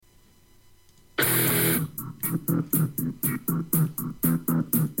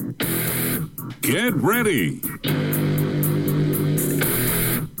Get ready.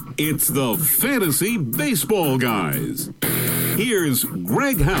 It's the Fantasy Baseball Guys. Here's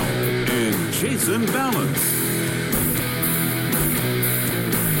Greg Howell and Jason Balance.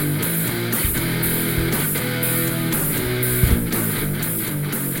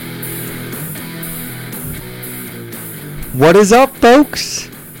 What is up, folks?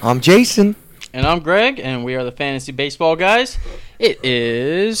 I'm Jason. And I'm Greg, and we are the Fantasy Baseball Guys. It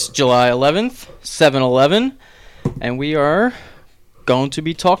is July 11th, 7-11, and we are going to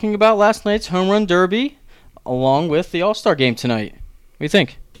be talking about last night's Home Run Derby along with the All-Star Game tonight. What do you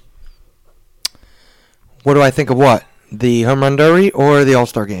think? What do I think of what? The Home Run Derby or the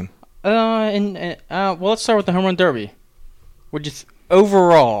All-Star Game? Well, let's start with the Home Run Derby. What'd you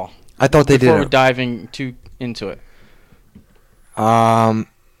overall? I thought they before did. We're diving into it.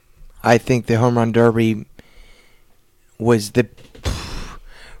 I think the Home Run Derby was the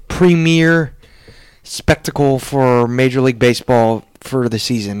premier spectacle for Major League Baseball for the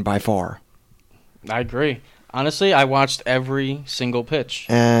season by far. I agree. Honestly, I watched every single pitch.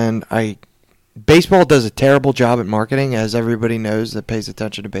 And baseball does a terrible job at marketing, as everybody knows that pays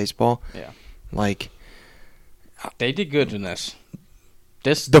attention to baseball. Yeah. They did good in this.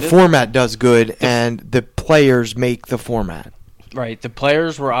 The format does good, and the players make the format. Right. The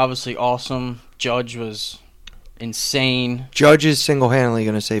players were obviously awesome. Judge was insane. Judge is single-handedly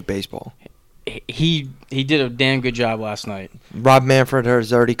going to save baseball. He did a damn good job last night. Rob Manfred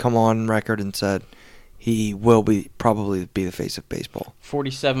has already come on record and said he will probably be the face of baseball.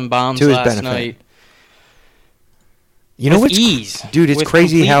 47 bombs to his last benefit. night. You know with what's ease. Dude, it's with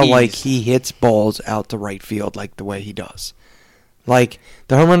crazy how ease. he hits balls out to right field the way he does. The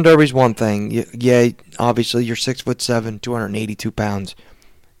Home Run Derby's one thing. Yeah, obviously you're 6'7", 282 pounds.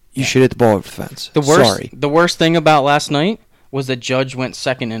 You should hit the ball over the fence. The worst thing about last night was that Judge went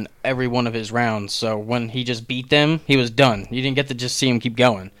second in every one of his rounds. So when he just beat them, he was done. You didn't get to just see him keep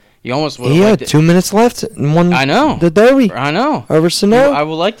going. You almost would have. He had 2 minutes left and won. I know the Derby. I know over Sano. I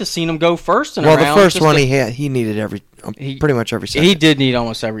would like to see him go first in a round. Well, the first one he needed pretty much every second. He did need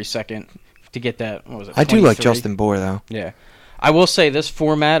almost every second to get that. What was it? I 23? do like Justin Bohr though. Yeah. I will say this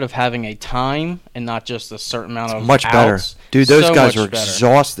format of having a time and not just a certain amount of much better. outs, Dude, those guys were better.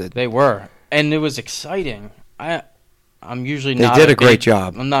 exhausted. They were. And it was exciting. I'm usually they not did a great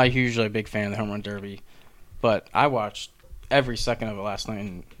job. I'm not usually a big fan of the Home Run Derby, but I watched every second of it last night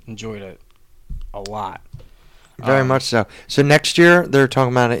and enjoyed it a lot. Very much so. So next year they're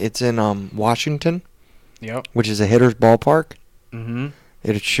talking about it's in Washington. Yep. Which is a hitter's ballpark. Mm-hmm.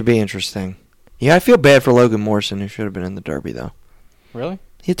 It should be interesting. Yeah, I feel bad for Logan Morrison, who should have been in the Derby, though. Really?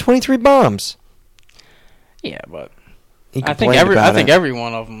 He had 23 bombs. Yeah, but I think every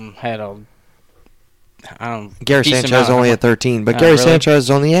one of them had Gary Sanchez only had 13, but Gary Sanchez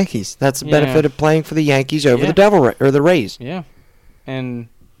is on the Yankees. That's the benefit of playing for the Yankees over the Rays. Yeah, and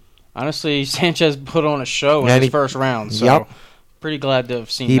honestly, Sanchez put on a show in his first round, so pretty glad to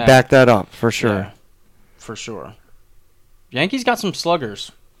have seen that. He backed that up, for sure. Yeah, for sure. Yankees got some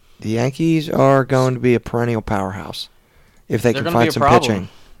sluggers. The Yankees are going to be a perennial powerhouse if they can find some pitching.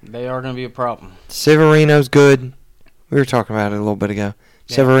 They are going to be a problem. Severino's good. We were talking about it a little bit ago.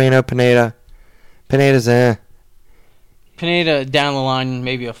 Yeah. Severino, Pineda. Pineda's Pineda down the line,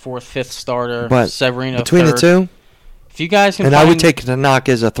 maybe a 4th, 5th starter. But Severino between third. the two, if you guys can, I would take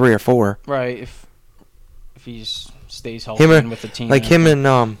Tanaka as a 3 or 4. Right, if he stays healthy with the team, him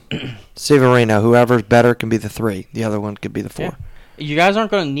and Severino, whoever's better can be the 3. The other one could be the 4. Yeah. You guys aren't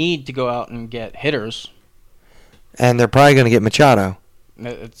going to need to go out and get hitters. And they're probably going to get Machado.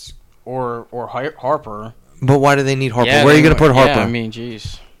 Or Harper. But why do they need Harper? Where are you going to put Harper? Yeah, I mean,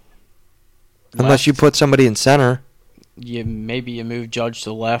 jeez. Unless you put somebody in center. Maybe you move Judge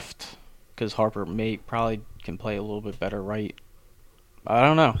to left because Harper probably can play a little bit better right. I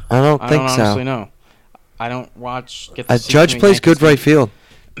don't know. I don't think so. I honestly know. I don't get the Judge plays good right field.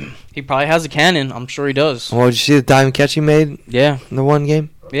 He probably has a cannon. I'm sure he does. Well, did you see the diamond catch he made? Yeah. In the one game?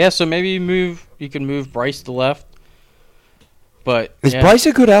 Yeah, so maybe you can move Bryce to left. But is Bryce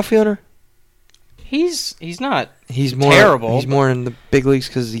a good outfielder? He's not. He's more terrible. He's more in the big leagues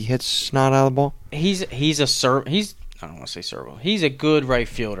because he hits snot out of the ball. He's I don't want to say servo. He's a good right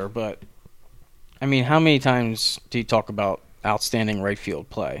fielder, but I mean, how many times do you talk about outstanding right field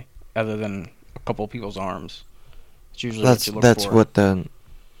play other than a couple of people's arms? It's usually what you look for. What the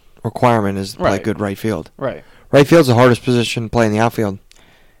requirement is to play good right field. Right. Right field's the hardest position to play in the outfield.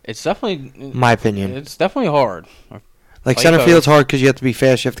 It's definitely, my opinion. It's definitely hard. Center field's hard because you have to be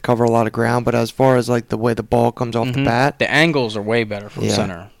fast. You have to cover a lot of ground. But as far as the way the ball comes off the bat, the angles are way better from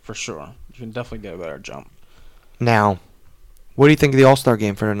center for sure. You can definitely get a better jump. Now, what do you think of the All-Star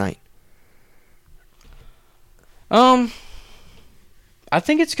game for tonight? I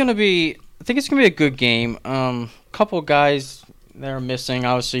think it's gonna be a good game. Couple guys that are missing.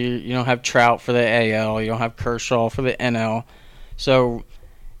 Obviously, you don't have Trout for the AL. You don't have Kershaw for the NL. So,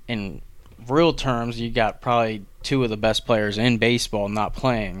 in real terms, you got probably two of the best players in baseball not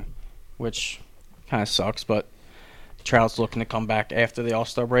playing, which kind of sucks. But Trout's looking to come back after the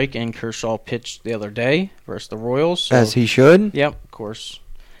All-Star break, and Kershaw pitched the other day versus the Royals. So, As he should. Yep, of course.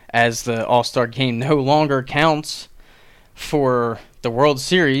 As the All-Star game no longer counts for the World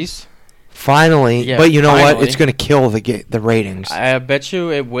Series. Finally. Yeah, but you know finally. what? It's going to kill the ratings. I bet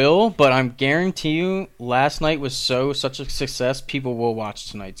you it will, but I'm guarantee you last night was such a success, people will watch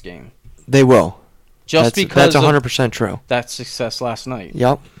tonight's game. They will. Just because that's 100% true. That success last night.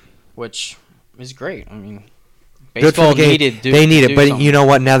 Yep. Which is great. I mean, Good for baseball the game. needed They need it, but something. you know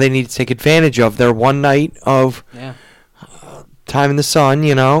what? Now they need to take advantage of their one night of time in the sun,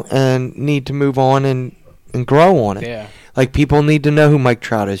 and need to move on and grow on it. Yeah. Like, people need to know who Mike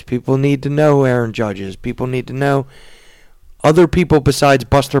Trout is. People need to know who Aaron Judge is. People need to know other people besides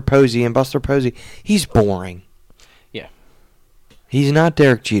Buster Posey. And Buster Posey, he's boring. Yeah. He's not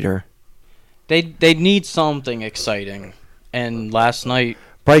Derek Jeter. They need something exciting. And last night,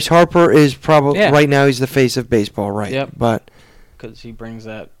 Bryce Harper is probably, right now, he's the face of baseball, right? Yep. But because he brings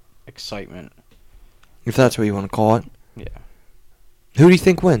that excitement. if that's what you want to call it. Yeah. Who do you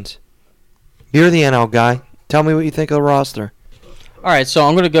think wins? You're the NL guy. Tell me what you think of the roster. All right, so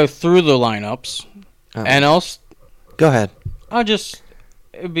I'm going to go through the lineups. Go ahead.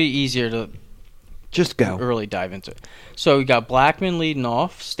 It would be easier to Just go. really dive into it. So we got Blackman leading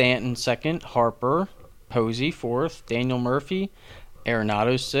off, Stanton second, Harper, Posey fourth, Daniel Murphy,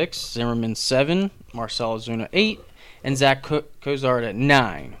 Arenado 6, Zimmerman 7, Marcell Ozuna 8, and Zach Cozart at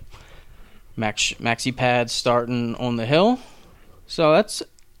 9. Maxi Pad starting on the hill. So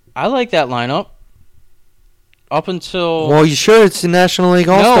I like that lineup. Up until... Well, you sure it's the National League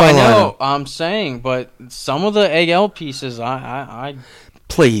All-Star No, I lineup? know. I'm saying, but some of the AL pieces,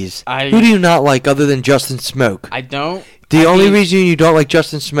 Please. Who do you not like other than Justin Smoke? I don't. The only reason you don't like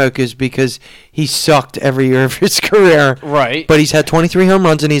Justin Smoke is because he sucked every year of his career. Right. But he's had 23 home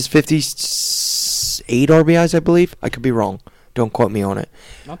runs and he's 58 RBIs, I believe. I could be wrong. Don't quote me on it.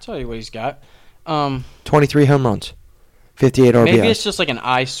 I'll tell you what he's got. 23 home runs. 58 RBIs. Maybe it's just like an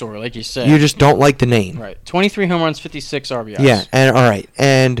eyesore, like you said. You just don't like the name. Right. 23 home runs, 56 RBIs. Yeah, and all right.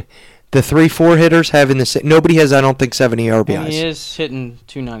 And the 3-4 hitters have in the same... Nobody has, I don't think, 70 RBIs. And he is hitting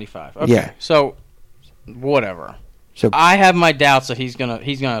 295. Okay. Yeah. So, whatever. So I have my doubts that he's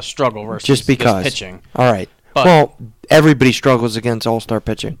gonna struggle versus just because this pitching. All right. But, well, everybody struggles against all-star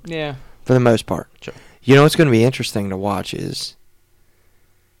pitching. Yeah. For the most part. Sure. You know what's going to be interesting to watch is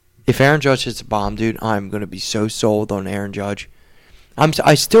if Aaron Judge hits a bomb, dude, I'm going to be so sold on Aaron Judge.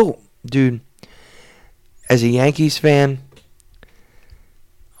 I still, dude, as a Yankees fan,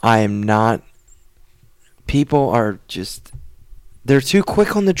 I am not. People are just, they're too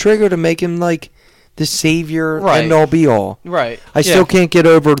quick on the trigger to make him like the savior end all be all. Right. I still can't get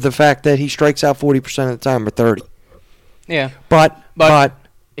over the fact that he strikes out 40% of the time or 30. Yeah. But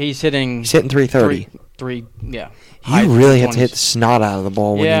he's hitting 330. Yeah. You really have to hit the snot out of the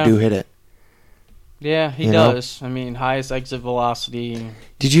ball when you do hit it. Yeah, he does. I mean, highest exit velocity.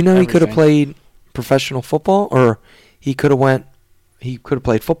 Did you know he could have played professional football, or he could have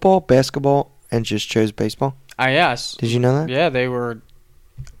played football, basketball, and just chose baseball? Yes. Did you know that? Yeah, they were.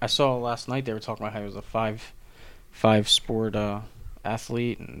 I saw last night they were talking about how he was a five sport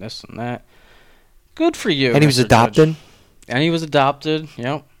athlete and this and that. Good for you. And he was Mr. adopted. Judge. And he was adopted.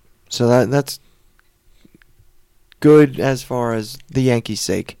 Yep. So that's good as far as the Yankees'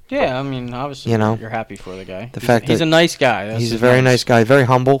 sake. Yeah, I mean, obviously, you're happy for the guy. He's a nice guy. He's a very nice guy, very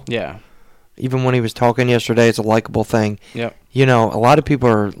humble. Yeah. Even when he was talking yesterday, it's a likable thing. Yep. You know, a lot of people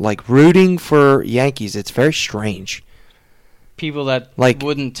are like rooting for Yankees. It's very strange. People that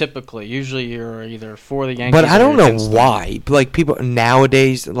wouldn't typically. Usually, you're either for the Yankees. But I don't know why. Them. Like people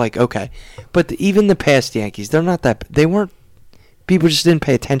nowadays, okay, but even the past Yankees, they're not that. They weren't. People just didn't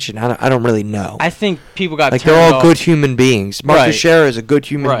pay attention. I don't really know. I think people got like turned they're all off. good human beings. Marcus Scherer is a good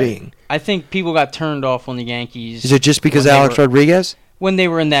human being. I think people got turned off on the Yankees. Is it just because Alex Rodriguez? When they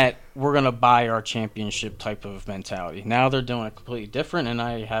were in that we're gonna buy our championship type of mentality. Now they're doing it completely different, and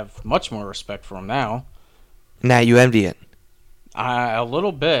I have much more respect for them now. Now you envy it. A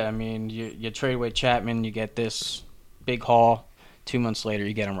little bit. I mean, you trade away Chapman, you get this big haul. 2 months later,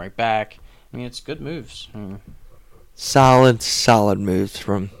 you get him right back. I mean, it's good moves. Solid moves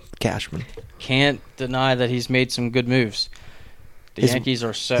from Cashman. Can't deny that he's made some good moves. The Yankees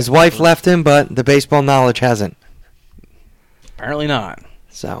are set. His wife left him, but the baseball knowledge hasn't. Apparently not.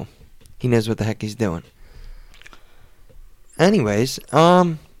 So, he knows what the heck he's doing. Anyways,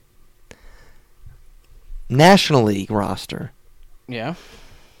 National League roster. Yeah.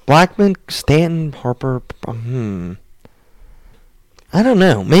 Blackman, Stanton, Harper. I don't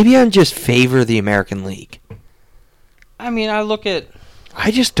know. Maybe I just favor the American League. I mean, I look at... I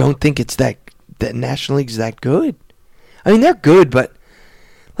just don't think it's that National League's that good. I mean, they're good, but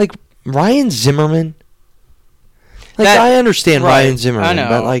like Ryan Zimmerman. Like I understand right, Ryan Zimmerman, I know.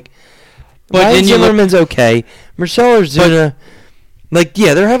 but then Ryan you Zimmerman's okay. Marcell Ozuna,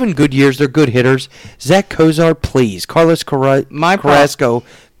 they're having good years. They're good hitters. Zach Kozar, please. Carlos Carrasco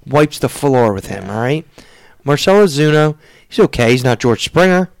wipes the floor with him. All right. Marcell Ozuna, he's okay. He's not George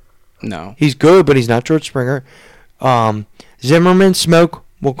Springer. No. He's good, but he's not George Springer. Zimmerman, smoke.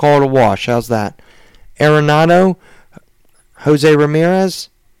 We'll call it a wash. How's that? Arenado, Jose Ramirez.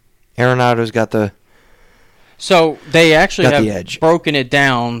 Arenado's got the... So they actually got have the edge. Broken it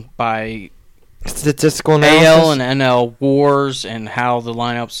down by statistical analysis. AL and NL WARs and how the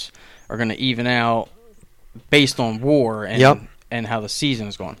lineups are going to even out based on WAR and how the season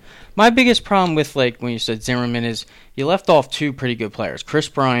is going. My biggest problem with when you said Zimmerman is you left off two pretty good players. Chris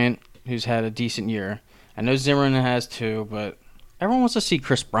Bryant, who's had a decent year. I know Zimmerman has too, but everyone wants to see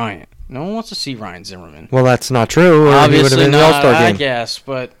Chris Bryant. No one wants to see Ryan Zimmerman. Well, that's not true. Obviously he would have been in the All-Star game. I guess,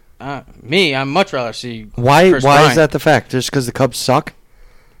 but I'd much rather see Why Chris Bryant. is that the fact? Just because the Cubs suck?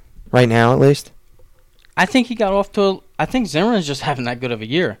 Right now, at least? I think he got off to I think Zimmerman's just having that good of a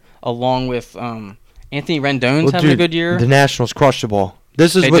year, along with Anthony Rendon's having a good year. The Nationals crushed the ball.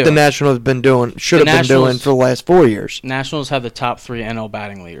 This is what the Nationals have been doing, should have been doing for the last 4 years. Nationals have the top 3 NL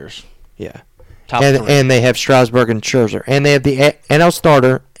batting leaders. Yeah. Top 3. And they have Strasburg and Scherzer. And they have the NL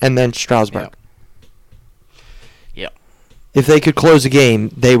starter and then Strasburg. Yep. If they could close a game,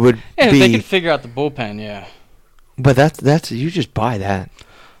 they would be... If they could figure out the bullpen, yeah. But that's you just buy that.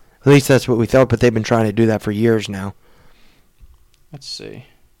 At least that's what we thought, but they've been trying to do that for years now. Let's see.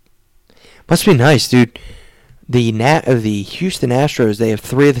 Must be nice, dude. The Houston Astros, they have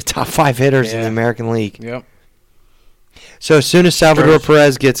 3 of the top 5 hitters in the American League. Yep. So as soon as Salvador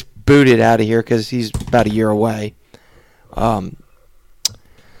Perez gets booted out of here because he's about a year away, the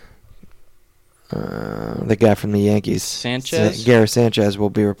guy from the Yankees, Sanchez? Gary Sanchez, will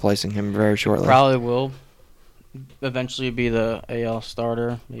be replacing him very shortly. Probably will eventually be the AL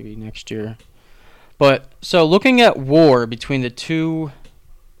starter, maybe next year. But so looking at WAR between the two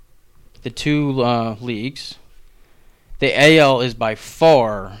leagues, the AL is by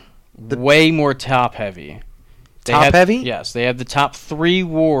far way more top heavy. Heavy? Yes, they have the top 3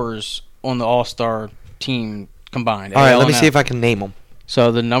 WARs on the All-Star team combined. All right, let me see if I can name them.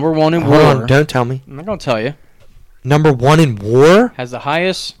 So the number 1 in WAR. Hold on, don't tell me. I'm not going to tell you. Number 1 in WAR? Has the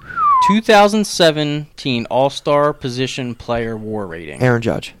highest 2017 All-Star position player WAR rating. Aaron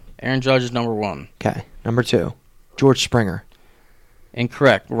Judge. Aaron Judge is number 1. Okay. Number 2, George Springer.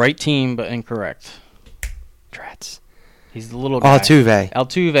 Incorrect. Right team, but incorrect. Drats. He's the little guy.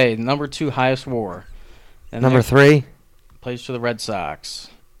 Altuve, number 2 highest WAR. And number 3? Plays for the Red Sox.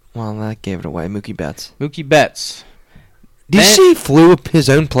 Well, that gave it away. Mookie Betts. Mookie Betts. Did you see he flew his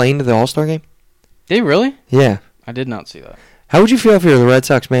own plane to the All-Star game? Did he really? Yeah. I did not see that. How would you feel if you were the Red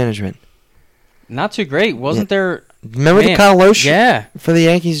Sox management? Not too great. Wasn't there... Remember the Kyle Loesch? Yeah. For the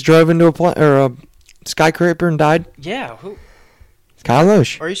Yankees drove into a skyscraper and died? Yeah. Who? Kyle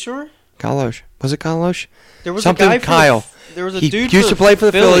Loesch. Are you sure? Kyle Loesch. Was it Kyle Loesch? There was something a guy Kyle. There was a he dude used to play for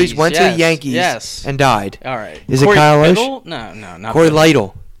the Phillies, went to the Yankees, and died. All right. Is it Kyle Loesch? Little? No, not Corey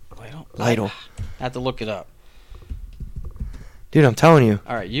Lytle. Lytle. I have to look it up. Dude, I'm telling you.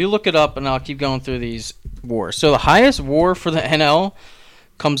 All right, you look it up, and I'll keep going through these WARs. So the highest WAR for the NL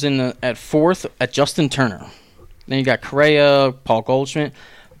comes in at 4th at Justin Turner. Then you got Correa, Paul Goldschmidt.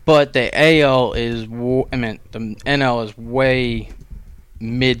 But the AL is, the NL is way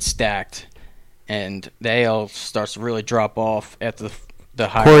mid-stacked, and the AL starts to really drop off at the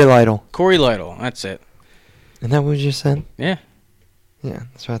high. Corey Lytle. Corey Lytle, that's it. Isn't that what you just said? Yeah. Yeah,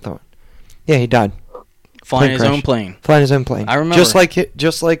 that's what I thought. Yeah, he died. Flying his own plane. Flying his own plane. I remember. Just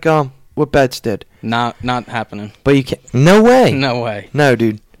like what Betts did. Not happening. But you can't. No way. No way. No,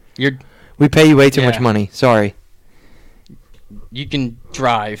 dude. We pay you way too much money. Sorry. You can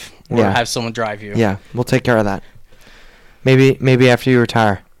drive or have someone drive you. Yeah, we'll take care of that. Maybe after you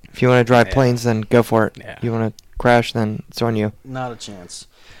retire. If you want to drive planes, then go for it. Yeah. You want to crash, then it's on you. Not a chance.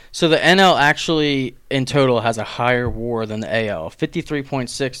 So the NL actually, in total, has a higher WAR than the AL,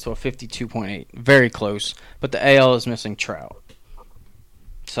 53.6 to a 52.8. Very close. But the AL is missing Trout.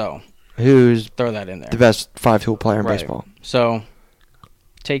 So who's throw that in there. The best 5-tool player in baseball. So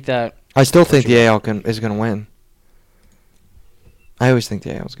take that. I still think the AL is going to win. I always think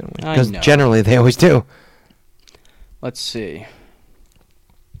the AL's going to win. I Because know. generally they always do. Let's see.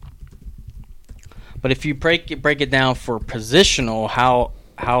 But if you break it down for positional,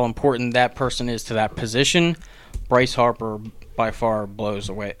 how important that person is to that position, Bryce Harper by far blows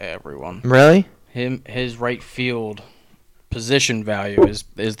away everyone. Really? His right field position value is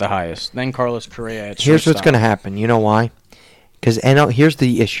the highest. Then Carlos Correa at Here's what's shortstop. going to happen. You know why? Because here's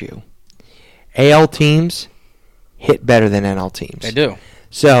the issue. AL teams hit better than NL teams. They do.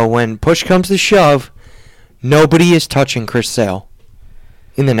 So when push comes to shove, nobody is touching Chris Sale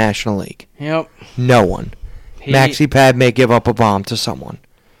in the National League. Yep. No one. Maxi Pad may give up a bomb to someone.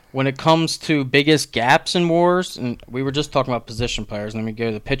 When it comes to biggest gaps in wars, and we were just talking about position players, let me go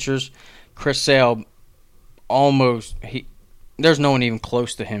to the pitchers. Chris Sale, there's no one even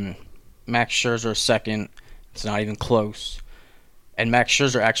close to him. Max Scherzer second. It's not even close. And Max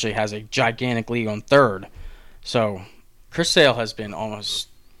Scherzer actually has a gigantic lead on third. So Chris Sale has been almost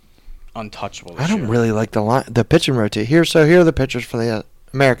untouchable this I don't year. really like the pitching rotate here. So here are the pitchers for the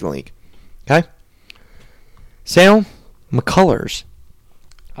American League. Okay? Sale, McCullers,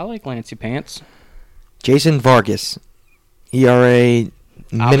 I like Lancey Pants. Jason Vargas, ERA,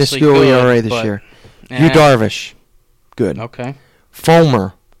 minuscule good, ERA this but- year. Eh, Yu Darvish, good. Okay.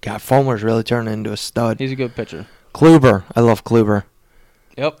 Fulmer, God, Fulmer's really turning into a stud. He's a good pitcher. Kluber, I love Kluber.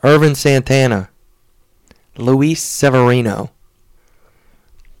 Yep. Irvin Santana, Luis Severino.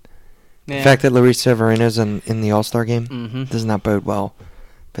 Yeah. The fact that Luis Severino's in the All-Star game Mm-hmm. does not bode well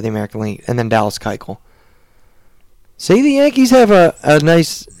for the American League. And then Dallas Keuchel. See, the Yankees have a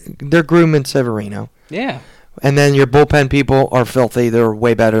nice... They're grooming Severino. Yeah. And then your bullpen people are filthy. They're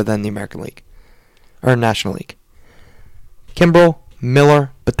way better than the American League. Or National League. Kimbrel,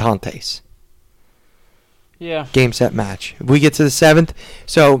 Miller, Batantes. Yeah. Game, set, match. If we get to the 7th,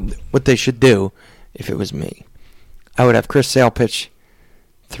 so what they should do, if it was me, I would have Chris Sale pitch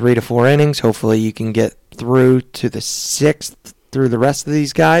 3 to 4 innings. Hopefully you can get through to the 6th through the rest of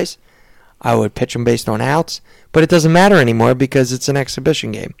these guys. I would pitch them based on outs, but it doesn't matter anymore because it's an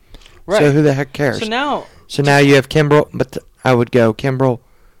exhibition game. Right. So who the heck cares? So now you have Kimbrel, but I would go Kimbrel,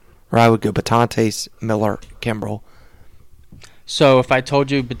 or I would go Batantes, Miller, Kimbrel. So if I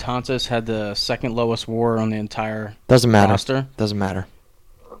told you Betances had the second lowest WAR on the entire Doesn't matter. roster, Doesn't matter.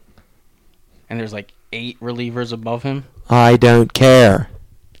 and there's like 8 relievers above him, I don't care.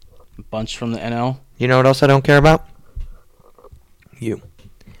 a bunch from the NL, You know what else I don't care about? You.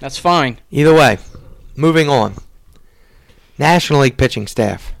 that's fine. Either way, moving on. National League pitching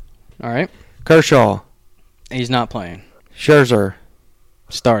staff. All right. Kershaw, He's not playing. Scherzer,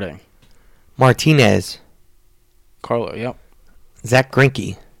 Starting. Martinez, Carlo, yep. Zach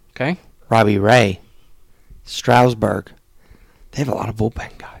Greinke, Okay. Robbie Ray, Strasburg. They have a lot of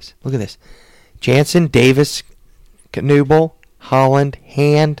bullpen guys. Look at this. Jansen, Davis, Knubel, Holland,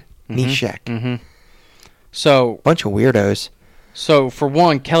 Hand, Neshek. Mm-hmm. So Bunch of weirdos. for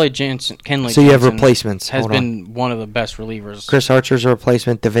one, Kenley Jansen So you have replacements. has Hold on. been one of the best relievers. Chris Archer's a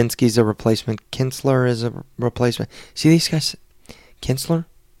replacement. Davinsky's a replacement. Kinsler is a replacement. See these guys? Kinsler?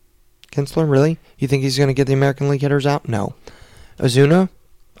 Really? You think he's going to get the American League hitters out? No. Ozuna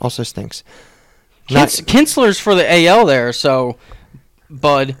also stinks. Kinsler's for the AL there, so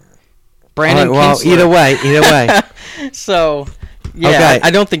Bud. Brandon All right, well, Kinsler. either way. So, yeah, Okay.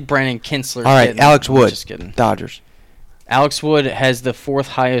 I don't think Brandon Kinsler's All right, getting Alex I'm Wood, Just kidding. Dodgers. Alex Wood has the 4th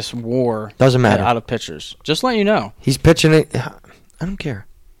highest WAR. Doesn't matter. Out of pitchers. Just letting you know. He's pitching it. I don't care.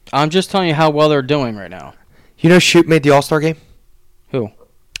 I'm just telling you how well they're doing right now. You know Shoup made the All-Star game? Who?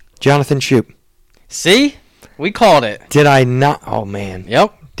 Jonathan Shoup. See? We called it. Did I not? Oh, man.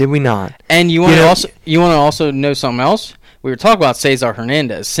 Yep. Did we not? And you want You to know- also know something else? We were talking about Cesar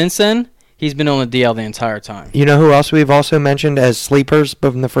Hernandez. Since then, he's been on the DL the entire time. You know who else we've also mentioned as sleepers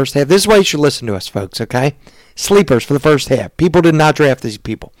from the first half? This is why you should listen to us, folks, okay? Sleepers for the first half. People did not draft these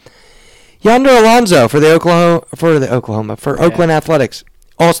people. Yonder Alonso for Oakland Athletics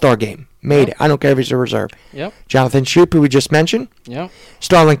All-Star game. Made it. I don't care if he's a reserve. Yep. Jonathan Shoup, who we just mentioned. Yep.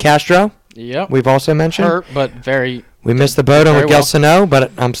 Starlin Castro, Yep. we've also mentioned. Hurt, but very. We missed the boat on very Miguel well. Sano,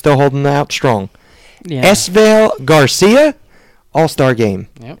 but I'm still holding out strong. Yeah. Esval Garcia, All-Star game.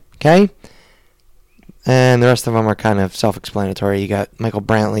 Yep. Okay? And the rest of them are kind of self-explanatory. You got Michael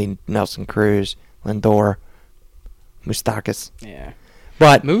Brantley, Nelson Cruz, Lindor, Moustakas. Yeah.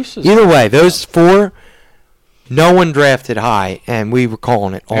 But Moose is either way, those 4, no one drafted high, and we were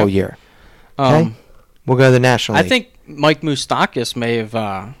calling it all Yep. year. Okay? We'll go to the National League. I think Mike Moustakas may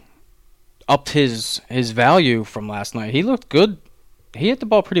have upped his value from last night. He looked good. He hit the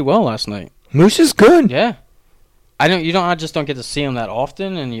ball pretty well last night. Moose is good. Yeah. I just don't get to see him that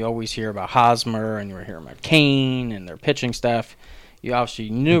often, and you always hear about Hosmer, and you hear about Kane and their pitching staff. You obviously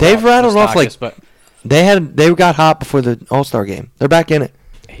knew They've about rattled off, like, Moustakas, but they got hot before the All-Star game. They're back in it.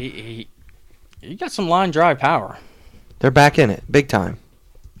 he got some line drive power. They're back in it, big time.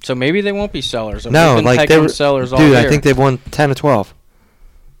 So maybe they won't be sellers. No, We've been like pegging sellers all dude, year. I think they've won 10 or 12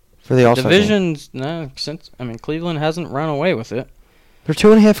 for the All-Star game. Divisions, no, Cleveland hasn't run away with it. They're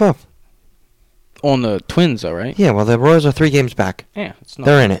 2.5 up. On the Twins, though, right? Yeah, well, the Royals are 3 games back. Yeah, it's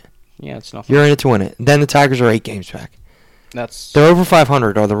nothing. They're in it. Yeah, it's nothing. You're in it to win it. Then the Tigers are 8 games back. They're over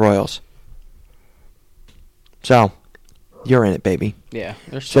 500 are the Royals. So, you're in it, baby. Yeah.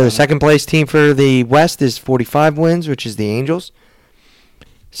 So the second place team for the West is 45 wins, which is the Angels.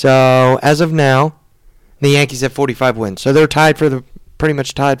 So, as of now, the Yankees have 45 wins. So they're pretty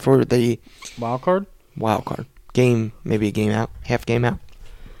much tied for the wild card game, maybe a game out, half game out.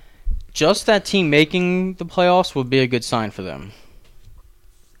 Just that team making the playoffs would be a good sign for them.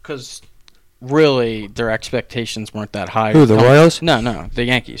 Because really, their expectations weren't that high. Who, the Royals? No, the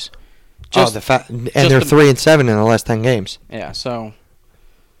Yankees. They're 3-7 in the last 10 games. Yeah, so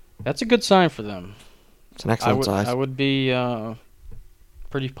that's a good sign for them. It's an excellent size. I would be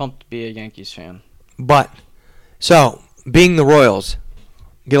pretty pumped to be a Yankees fan. But, so, being the Royals,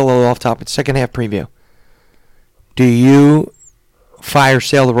 get a little off topic, second half preview. Do you fire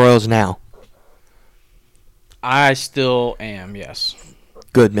sale the Royals now? I still am, yes.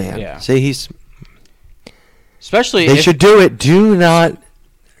 Good man. Yeah. See, Especially they should do it. Do not.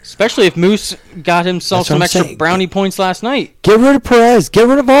 Especially if Moose got himself some extra saying. brownie points last night. Get rid of Perez. Get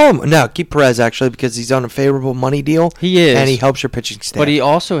rid of all of them. No, keep Perez, actually, because he's on a favorable money deal. He is. And he helps your pitching staff. But he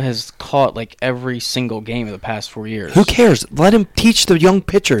also has caught like every single game of the past 4 years. Who cares? Let him teach the young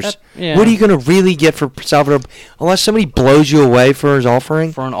pitchers. Yeah. What are you going to really get for Salvador? Unless somebody blows you away for his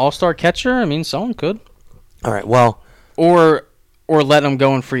offering. For an all-star catcher, I mean, someone could. All right, well. Or let him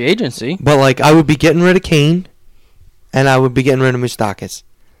go in free agency. But, like, I would be getting rid of Kane, and I would be getting rid of Moustakas.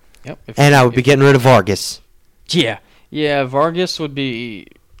 Yep. And I would be getting rid of Vargas. Yeah. Yeah, Vargas would be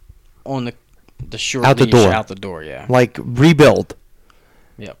on the short out the leash, door. Out the door, yeah. Like, rebuild.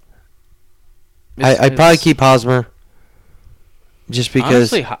 Yep. I'd probably keep Hosmer. Just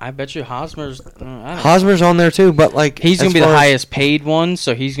because. Honestly, I bet you Hosmer's. Hosmer's on there too, but like. He's going to be the highest paid one,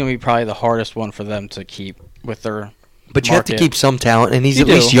 so he's going to be probably the hardest one for them to keep with their. But you have to keep some talent, and he's You at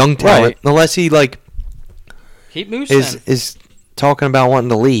least do. young talent. Right. Unless he, like. Keep Moose is talking about wanting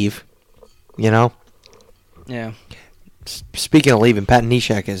to leave, you know? Yeah. Speaking of leaving, Pat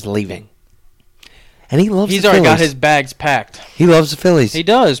Neshek is leaving. And he loves the Phillies. He's already got his bags packed. He loves the Phillies. He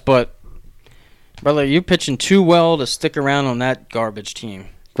does, but, brother, you're pitching too well to stick around on that garbage team.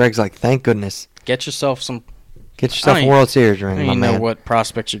 Greg's like, thank goodness. Get yourself a World Series ring, I don't my even man. know what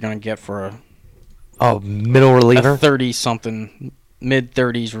prospects you're going to get for middle reliever? a 30-something,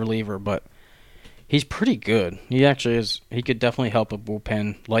 mid-30s reliever, but he's pretty good. He actually is. He could definitely help a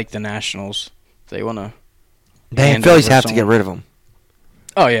bullpen like the Nationals if they want to. The Phillies have to get rid of him.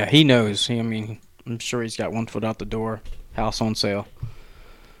 Oh, yeah, he knows. I'm sure he's got one foot out the door, house on sale.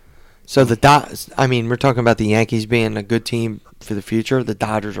 So we're talking about the Yankees being a good team for the future. The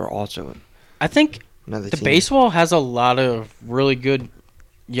Dodgers are also I think another the team. baseball has a lot of really good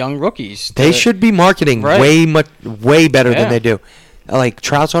young rookies. They should be marketing way better than Yeah. they do. Like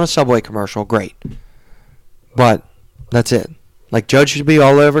Trout's on a Subway commercial, great. But that's it. Like Judge should be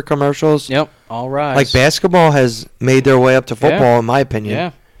all over commercials. Yep, all right. Like basketball has made their way up to football, in my opinion.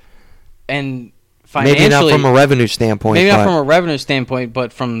 Yeah, and financially, maybe not from a revenue standpoint. Maybe not from a revenue standpoint,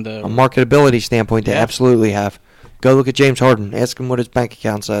 but from a marketability standpoint, they absolutely have. Go look at James Harden. Ask him what his bank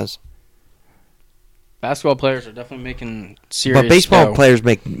account says. Basketball players are definitely making serious. But baseball players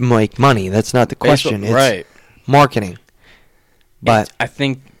make money. That's not the question. It's marketing. But I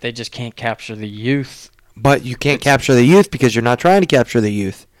think they just can't capture the youth. But you can't capture the youth because you're not trying to capture the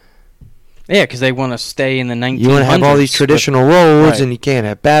youth. Yeah, because they want to stay in the 1900s. You want to have all these traditional roles, and you can't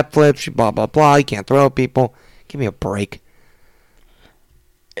have bat flips, blah, blah, blah. You can't throw at people. Give me a break.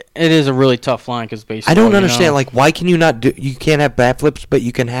 It is a really tough line because baseball. I don't understand. Like, why can you not do? You can't have bat flips, but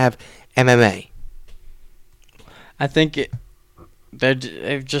you can have MMA. I think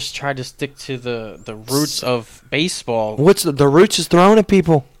they've just tried to stick to the roots of baseball. What's the roots is throwing at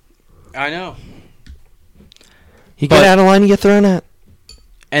people? I know. You get out of line, you get thrown at.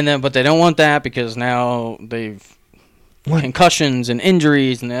 But they don't want that because now they've concussions and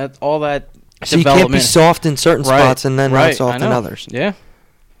injuries and all that. So you can't be soft in certain spots and then not soft in others. Yeah.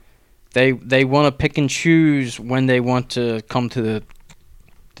 They want to pick and choose when they want to come to the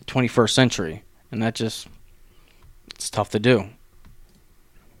 21st century, and it's tough to do.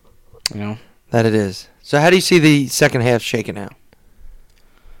 You know? That it is. So how do you see the second half shaking out?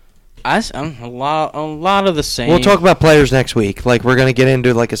 A lot of the same. We'll talk about players next week. Like, we're going to get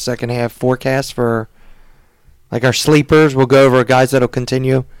into, like, a second half forecast for, like, our sleepers. We'll go over guys that'll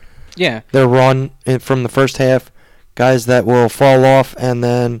continue their run from the first half, guys that will fall off, and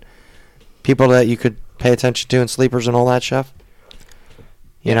then people that you could pay attention to in sleepers and all that stuff.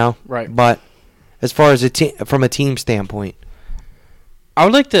 You know? Right. But as far as from a team standpoint. I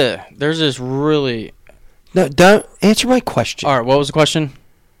would like to... There's this really... No, don't answer my question. All right, what was the question?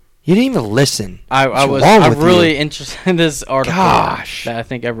 You didn't even listen. I'm really interested in this article Gosh. that I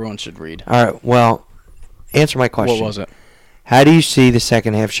think everyone should read. All right, well, answer my question. What was it? How do you see the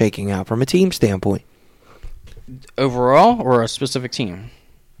second half shaking out from a team standpoint? Overall or a specific team?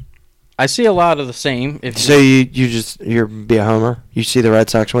 I see a lot of the same. So you're be a homer? You see the Red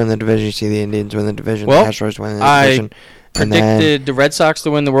Sox win the division, you see the Indians win the division, the Astros win the division. I predicted the Red Sox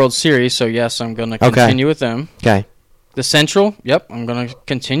to win the World Series, so yes, I'm going to continue with them. Okay. The Central, I'm going to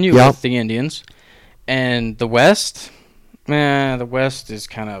continue with the Indians. And the West, the West is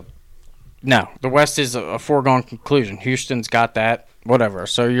kind of... No, the West is a foregone conclusion. Houston's got that, whatever.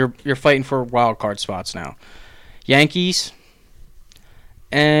 So you're fighting for wild card spots now. Yankees,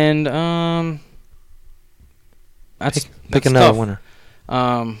 and that's pick another tough.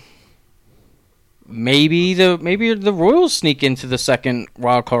 winner. Maybe the Royals sneak into the second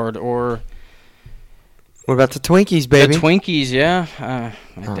wild card, or... What about the Twinkies, baby? The Twinkies, yeah. I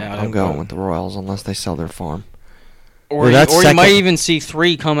doubt I'm it, going with the Royals unless they sell their farm. Or you might even see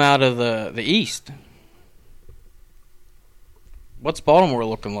 3 come out of the East. What's Baltimore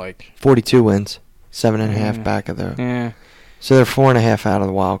looking like? 42 wins, 7.5 back of there. Yeah. So they're 4.5 out of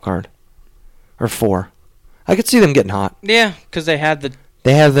the wild card, or 4. I could see them getting hot. Yeah, because they have the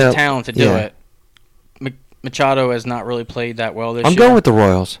talent to do it. Machado has not really played that well this year. I'm going with the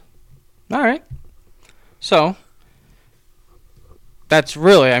Royals. All right. So, that's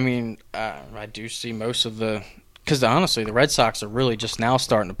really, I do see most of the... Because, honestly, the Red Sox are really just now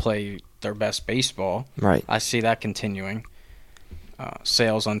starting to play their best baseball. Right. I see that continuing.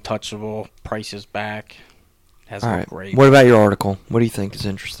 Sales untouchable, prices back. Has looked great. What about your article? What do you think is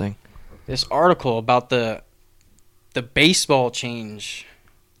interesting? This article about the baseball change...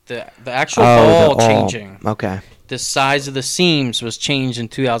 The actual ball changing. Okay. The size of the seams was changed in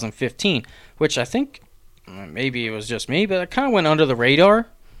 2015, which I think maybe it was just me, but it kind of went under the radar.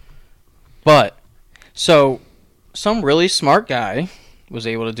 But, so, some really smart guy was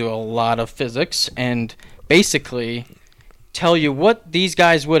able to do a lot of physics and basically tell you what these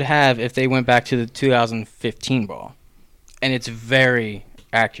guys would have if they went back to the 2015 ball. And it's very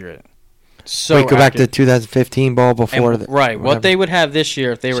accurate. So Wait, go back to the 2015 ball before right, what they would have this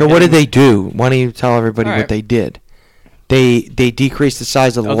year if they were... So what did they do? Why don't you tell everybody what they did? They decreased the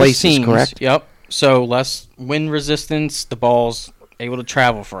size of the laces, seams, correct? Yep. So less wind resistance, the ball's able to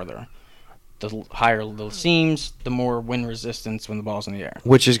travel further. The higher the seams, the more wind resistance when the ball's in the air.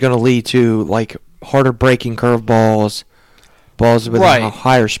 Which is going to lead to, like, harder breaking curve balls with a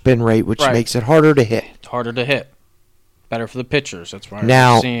higher spin rate, which makes it harder to hit. It's harder to hit. Better for the pitchers. That's why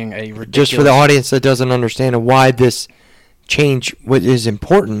we're seeing a ridiculous... Just for the audience that doesn't understand why this change what is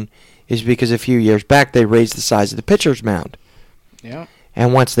important is because a few years back they raised the size of the pitcher's mound. Yeah.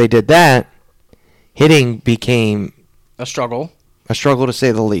 And once they did that, hitting became... a struggle. A struggle to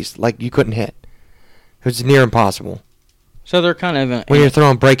say the least. Like, you couldn't hit. It was near impossible. So they're kind of... when you're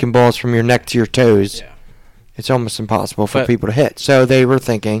throwing breaking balls from your neck to your toes, it's almost impossible for people to hit. So they were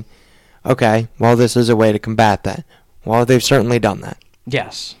thinking, okay, well, this is a way to combat that. Well, they've certainly done that.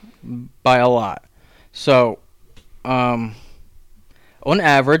 Yes, by a lot. So, on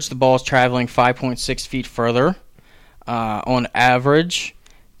average, the ball is traveling 5.6 feet further. On average,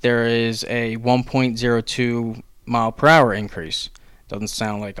 there is a 1.02 mile per hour increase. Doesn't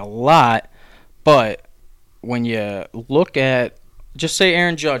sound like a lot, but when you look at, just say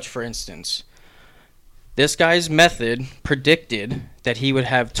Aaron Judge, for instance, this guy's method predicted that he would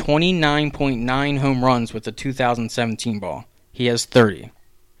have 29.9 home runs with the 2017 ball. He has 30.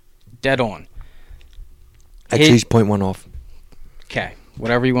 Dead on. Actually, he's 0.1 off. Okay,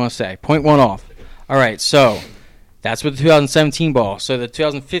 whatever you want to say. 0.1 off. All right, so that's with the 2017 ball. So the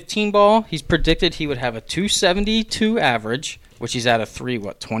 2015 ball, he's predicted he would have a 272 average, which he's at a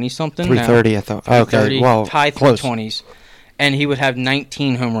 20-something 330, I thought. Okay, well, high close. 320s. And he would have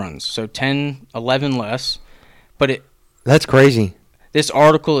 19 home runs, so 10, 11 less. But that's crazy. This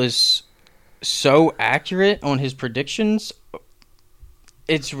article is so accurate on his predictions.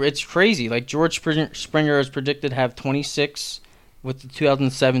 It's crazy. Like George Springer is predicted to have 26 with the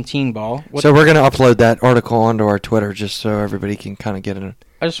 2017 ball. So we're going to upload that article onto our Twitter just so everybody can kind of get it.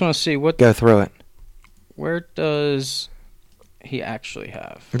 I just want to see go through it. Where does he actually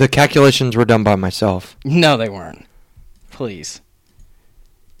have? The calculations were done by myself. No, they weren't. Please.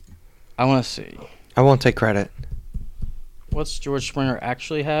 I want to see. I won't take credit. What's George Springer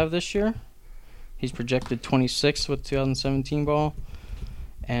actually have this year? He's projected 26th with 2017 ball.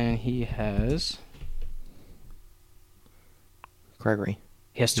 And he has... Gregory.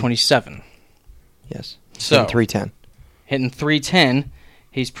 He has 27. Yes. So, 310. Hitting 310.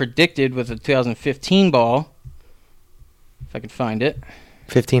 He's predicted with a 2015 ball. If I can find it.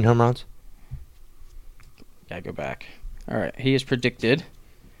 15 home runs. Gotta go back. All right. He is predicted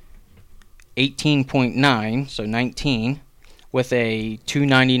 18.9, so 19, with a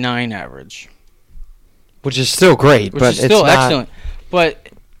 299 average. Which is still great, Which but is still it's not... excellent. But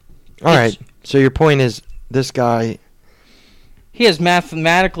All right. So your point is this guy... He has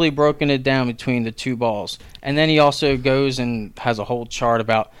mathematically broken it down between the two balls. And then he also goes and has a whole chart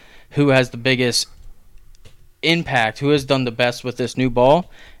about who has the biggest impact, who has done the best with this new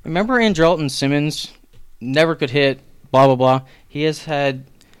ball. Remember Andrelton Simmons never could hit, blah, blah, blah. He has had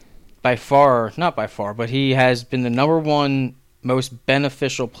not by far, but he has been the number one most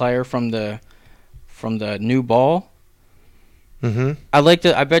beneficial player from the new ball. Mm-hmm.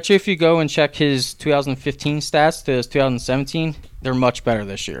 I bet you if you go and check his 2015 stats to his 2017, they're much better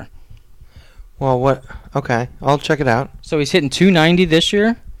this year. Well, what? Okay, I'll check it out. So he's hitting 290 this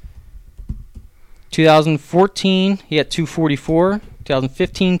year. 2014, he had 244.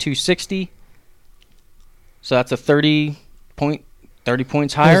 2015, 260. So that's a 30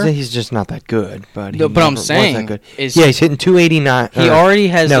 points higher. He's just not that good, but No, but I'm saying that good. is Yeah, he's hitting 289. he already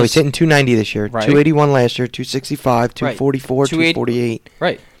has. No, this, he's hitting 290 this year. Right. 281 last year. 265, 244, 248.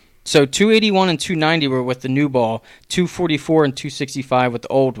 Right. So 281 and 290 were with the new ball. 244 and 265 with the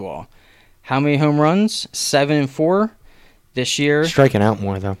old ball. How many home runs? 7 and 4 this year. Striking out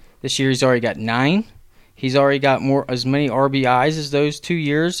more though. This year he's already got 9. He's already got as many RBIs as those 2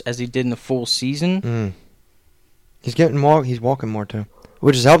 years as he did in the full season. He's getting more. He's walking more too,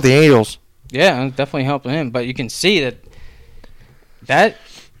 which has helped the Angels. Yeah, it's definitely helping him. But you can see that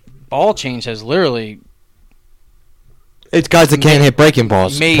ball change has literally. It's guys that can't hit breaking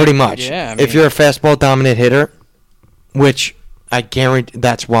balls, pretty much. Yeah, if you're a fastball dominant hitter, which I guarantee,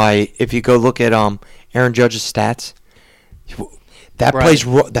 that's why if you go look at Aaron Judge's stats, that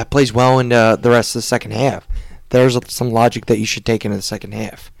plays well into the rest of the second half. There's some logic that you should take into the second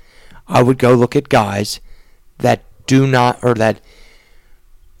half. I would go look at guys that do not, or that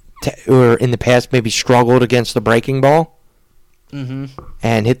or in the past maybe struggled against the breaking ball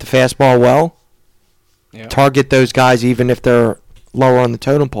and hit the fastball well. Yep. Target those guys even if they're lower on the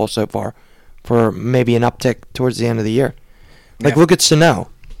totem pole so far for maybe an uptick towards the end of the year. Like, look at Sano.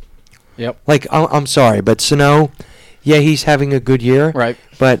 Yep. Like, I'm sorry, but Sano, yeah, he's having a good year. Right.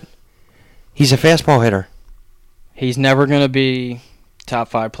 But he's a fastball hitter. He's never going to be top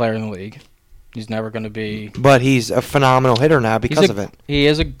 5 player in the league. He's never going to be... But he's a phenomenal hitter now because of it. He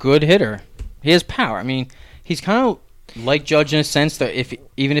is a good hitter. He has power. I mean, he's kind of like Judge in a sense that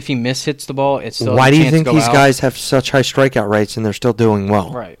even if he mishits the ball, it's still Why a do you chance think to go these out. guys have such high strikeout rates and they're still doing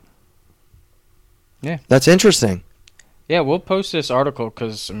well? Right. Yeah. That's interesting. Yeah, we'll post this article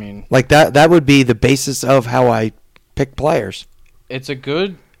because, I mean... Like, that would be the basis of how I pick players. It's a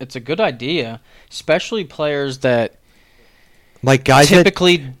good idea, especially players that... Like guys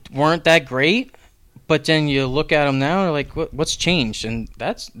typically weren't that great, but then you look at them now and like, what's changed? And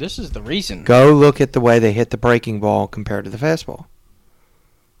this is the reason. Go look at the way they hit the breaking ball compared to the fastball.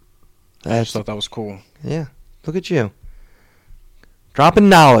 I just thought that was cool. Yeah, look at you. Dropping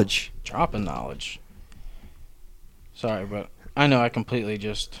knowledge. Sorry, but I know I completely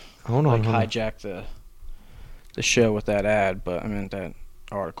just hijacked the show with that ad, but I meant that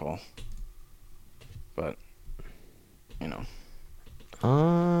article. But, you know.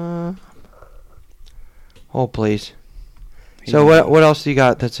 Hold please. So what else do you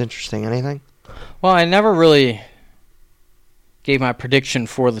got that's interesting? Anything? Well, I never really gave my prediction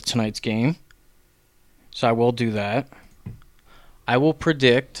for tonight's game, so I will do that. I will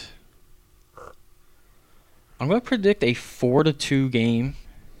predict. I'm going to predict a 4-2 game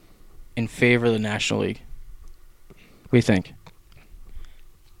in favor of the National League. What do you think?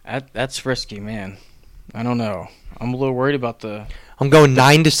 That's risky, man. I don't know. I'm a little worried about the... I'm going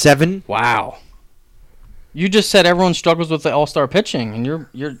 9-7. Wow. You just said everyone struggles with the all-star pitching, and you're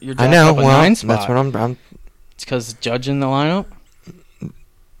I know. up a Well, 9 spot. that's what I'm. It's because Judge in the lineup?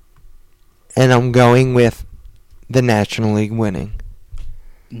 And I'm going with the National League winning.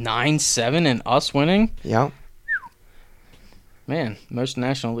 9-7 and us winning? Yep. Man, most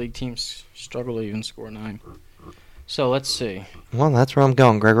National League teams struggle to even score 9. So let's see. Well, that's where I'm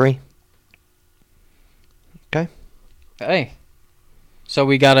going, Gregory. Okay. Hey, So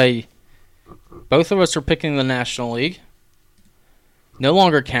we got both of us are picking the National League. No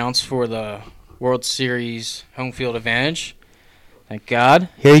longer counts for the World Series home field advantage. Thank God.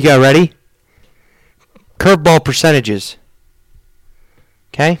 Here you go. Ready? Curveball percentages.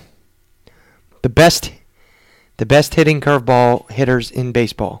 Okay? The best hitting curveball hitters in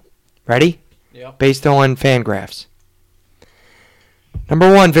baseball. Ready? Yep. Based on Fangraphs.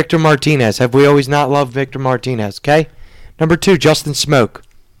 Number 1, Victor Martinez. Have we always not loved Victor Martinez? Okay? Number 2, Justin Smoke.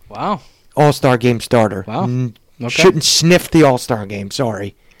 Wow. All-Star game starter. Wow. Okay. Shouldn't sniff the All-Star game.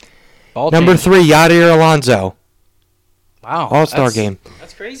 Sorry. Ball Number team. 3, Yadier Alonso. Wow. All-Star game.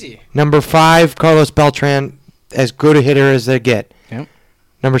 That's crazy. Number 5, Carlos Beltran. As good a hitter as they get. Yep.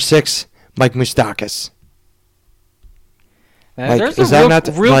 Number 6, Mike Moustakas. There's is a that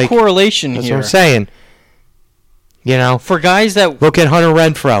real not correlation That's here. what I'm saying. You know, For guys that look at Hunter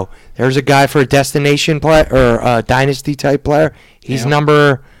Renfroe. There's a guy for a destination player or a dynasty type player. He's Yeah.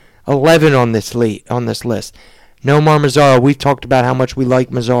 number 11 on this list. Nomar Mazara. We've talked about how much we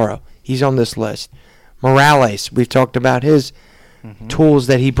like Mazara. He's on this list. Morales. We've talked about his tools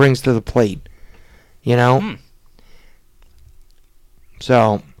that he brings to the plate. You know.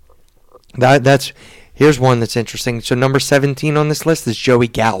 So that's here's one that's interesting. So number 17 on this list is Joey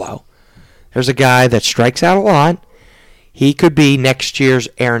Gallo. There's a guy that strikes out a lot. He could be next year's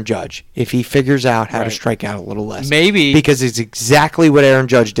Aaron Judge if he figures out how to strike out a little less. Maybe. Because it's exactly what Aaron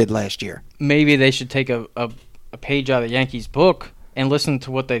Judge did last year. Maybe they should take a page out of the Yankees book and listen to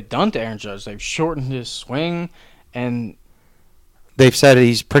what they've done to Aaron Judge. They've shortened his swing, and They've said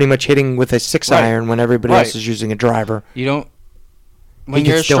he's pretty much hitting with a 6-iron when everybody else is using a driver. you don't. When He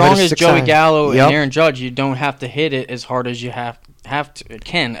can you're as still hit strong a as 6-iron. Joey Gallo Yep. and Aaron Judge, you don't have to hit it as hard as you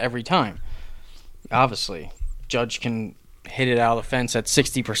can every time. Obviously, Judge can hit it out of the fence at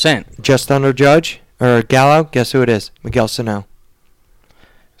 60%. Just under Judge or Gallo, guess who it is? Miguel Sano.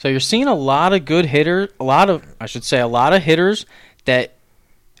 So you're seeing a lot of good hitters, a lot of hitters that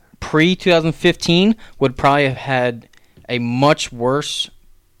pre-2015 would probably have had a much worse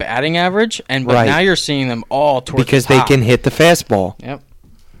batting average, but now you're seeing them all towards because the top. they can hit the fastball.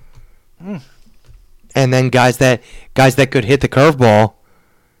 Yep. And then guys that could hit the curveball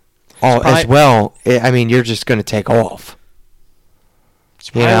as well. I mean, you're just going to take off. It's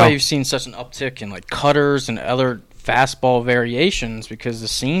probably why you've seen such an uptick in like cutters and other fastball variations, because the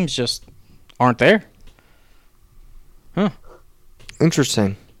seams just aren't there. Huh.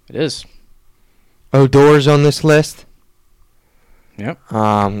 Interesting. It is. Odor's on this list. Yep.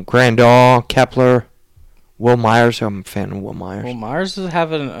 Grandal, Kepler, Will Myers. I'm a fan of Will Myers. Well, Myers is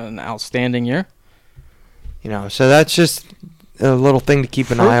having an outstanding year. You know, so that's just a little thing to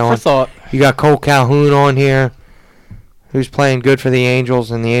keep an eye on. For thought. You got Cole Calhoun on here, who's playing good for the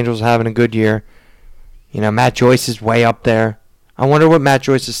Angels, and the Angels having a good year. You know, Matt Joyce is way up there. I wonder what Matt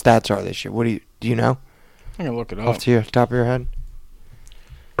Joyce's stats are this year. What do you know? I'm gonna look it up. Off to your top of your head.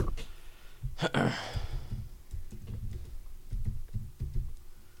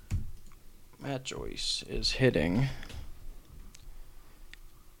 Matt Joyce is hitting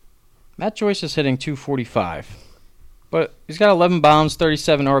 245. But he's got 11 bombs,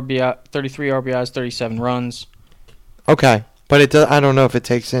 37 RBI, 33 RBIs, 37 runs. Okay, but it does, I don't know if it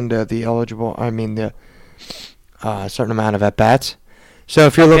takes into the certain amount of at bats. So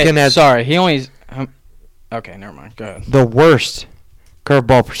if you're looking at he only. Okay, never mind. Go ahead. the worst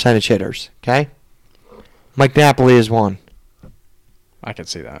curveball percentage hitters, okay? Mike Napoli is 1. I can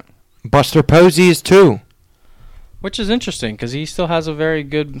see that. Buster Posey is 2. Which is interesting because he still has a very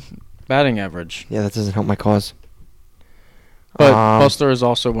good batting average. Yeah, that doesn't help my cause. But Buster is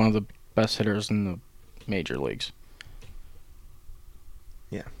also one of the best hitters in the major leagues.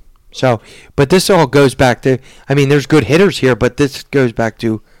 Yeah. So, but this all goes back to, I mean, there's good hitters here, but this goes back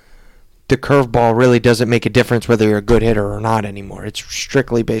to the curveball really doesn't make a difference whether you're a good hitter or not anymore. It's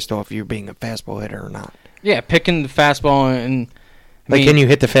strictly based off you being a fastball hitter or not. Yeah, picking the fastball and... can you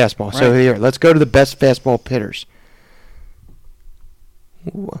hit the fastball? Right. So here, let's go to the best fastball hitters.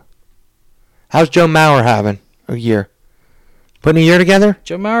 Ooh. How's Joe Mauer having a year? Putting a year together?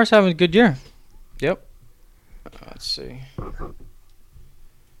 Joe Mauer's having a good year. Yep. Let's see.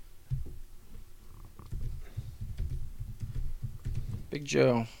 Big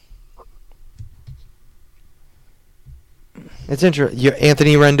Joe. It's interesting.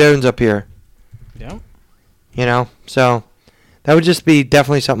 Anthony Rendon's up here. Yep. You know, so that would just be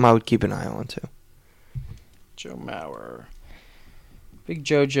definitely something I would keep an eye on too. Joe Mauer. Big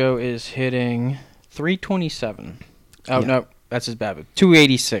JoJo is hitting 327. Oh, Yeah. no, that's his BABIP.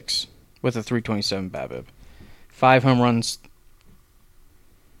 286 with a 327 BABIP. 5 home runs,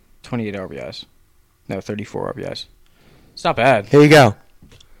 28 RBIs. No, 34 RBIs. It's not bad. Here you go.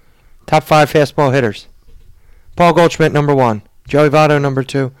 Top 5 fastball hitters. Paul Goldschmidt, number 1. Joey Votto, number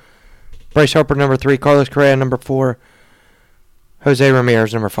 2. Bryce Harper, number 3. Carlos Correa, number 4. Jose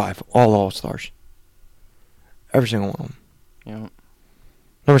Ramirez, number 5. All All-Stars. Every single one of them. Yeah.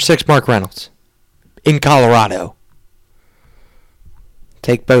 Number 6, Mark Reynolds. In Colorado.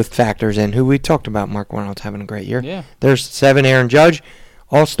 Take both factors in. Who we talked about, Mark Reynolds having a great year. Yeah. There's 7, Aaron Judge.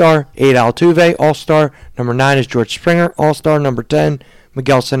 All-Star. 8, Altuve. All-Star. Number 9 is George Springer. All-Star. Number 10,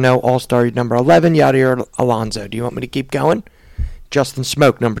 Miguel Sano. All-Star. Number 11, Yadier Alonso. Do you want me to keep going? Justin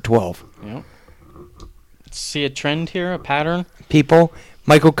Smoke, number 12. Yeah. See a trend here, a pattern? People.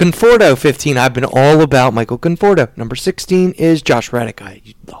 Michael Conforto, 15. I've been all about Michael Conforto. Number 16 is Josh Reddick. I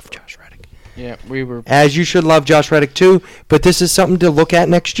love Josh Reddick. Yeah, we were. As you should love Josh Reddick too, but this is something to look at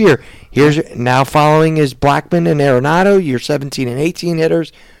next year. Here's now following is Blackman and Arenado, your 17 and 18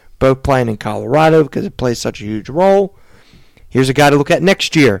 hitters, both playing in Colorado because it plays such a huge role. Here's a guy to look at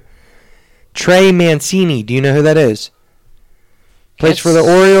next year. Trey Mancini. Do you know who that is? Plays for the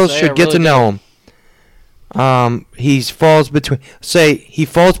Orioles. Should get to know him. He falls between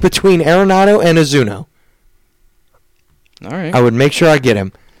Arenado and Ozuna. All right. I would make sure I get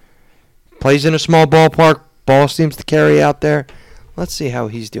him. Plays in a small ballpark. Ball seems to carry out there. Let's see how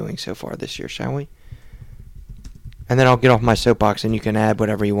he's doing so far this year, shall we? And then I'll get off my soapbox and you can add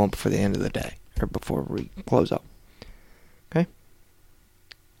whatever you want before the end of the day or before we close up. Okay?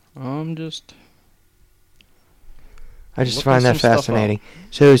 I just find that fascinating.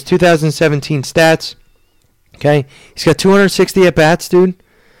 So his 2017 stats. Okay? He's got 260 at-bats, dude.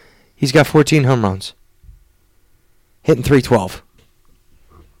 He's got 14 home runs. Hitting .312.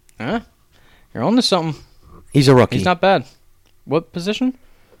 Huh? You're on to something. He's a rookie. He's not bad. What position?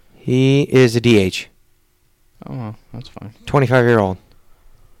 He is a DH. Oh, well, that's fine. 25-year-old.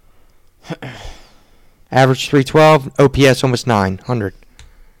 Average .312. OPS almost 900.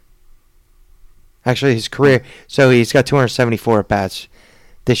 Actually, his career. So he's got 274 at-bats.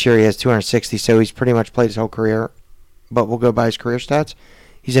 This year he has 260, so he's pretty much played his whole career. But we'll go by his career stats.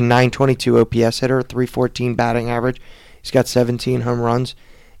 He's a .922 OPS hitter, .314 batting average. He's got 17 home runs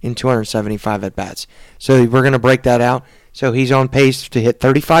in 275 at-bats. So we're going to break that out. So he's on pace to hit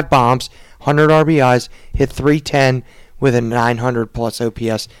 35 bombs, 100 RBIs, hit .310 with a 900-plus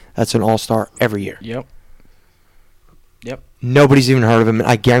OPS. That's an all-star every year. Yep. Nobody's even heard of him.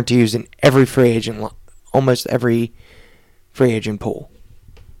 I guarantee he's in every free agent, almost every free agent pool.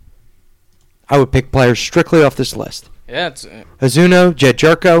 I would pick players strictly off this list. Yeah, it's... Ozuna, Jed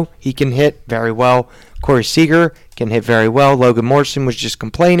Jerko, he can hit very well. Corey Seager can hit very well. Logan Morrison was just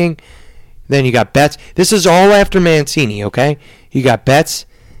complaining. Then you got Betts. This is all after Mancini, okay? You got Betts,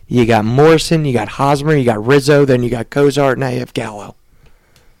 you got Morrison, you got Hosmer, you got Rizzo, then you got Cozart, now you have Gallo.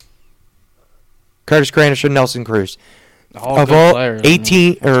 Curtis Granderson, Nelson Cruz. Of all players,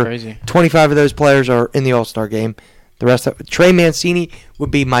 18 or crazy. 25 of those players are in the All-Star game. The rest of Trey Mancini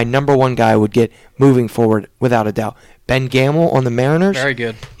would be my number one guy I would get moving forward without a doubt. Ben Gamble on the Mariners. Very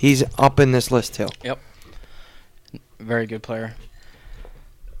good. He's up in this list too. Yep. Very good player.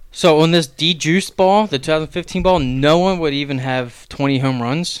 So on this D-Juice ball, the 2015 ball, no one would even have 20 home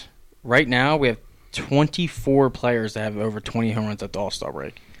runs. Right now, we have 24 players that have over 20 home runs at the All-Star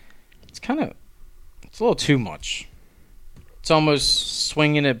break. It's a little too much. It's almost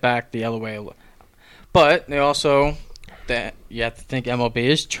swinging it back the other way. But they also, you have to think MLB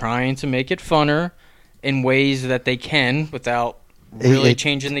is trying to make it funner in ways that they can without really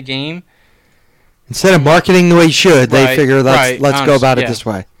changing the game. Instead of marketing the way you should, they figure let's go about it yeah. this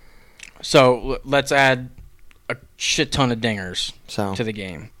way. So let's add a shit ton of dingers to the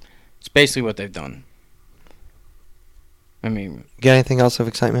game. It's basically what they've done. I mean, got anything else of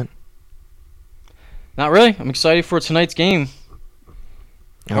excitement? Not really. I'm excited for tonight's game.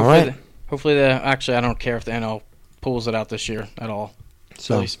 All right. Hopefully, actually, I don't care if the NL pulls it out this year at all.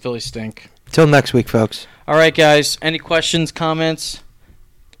 So Phillies stink. Till next week, folks. All right, guys. Any questions, comments?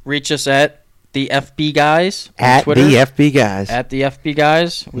 Reach us at the FB Guys on Twitter. The FB Guys. At the FB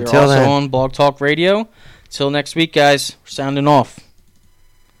Guys. We're Until also then. on Blog Talk Radio. Till next week, guys. We're sounding off.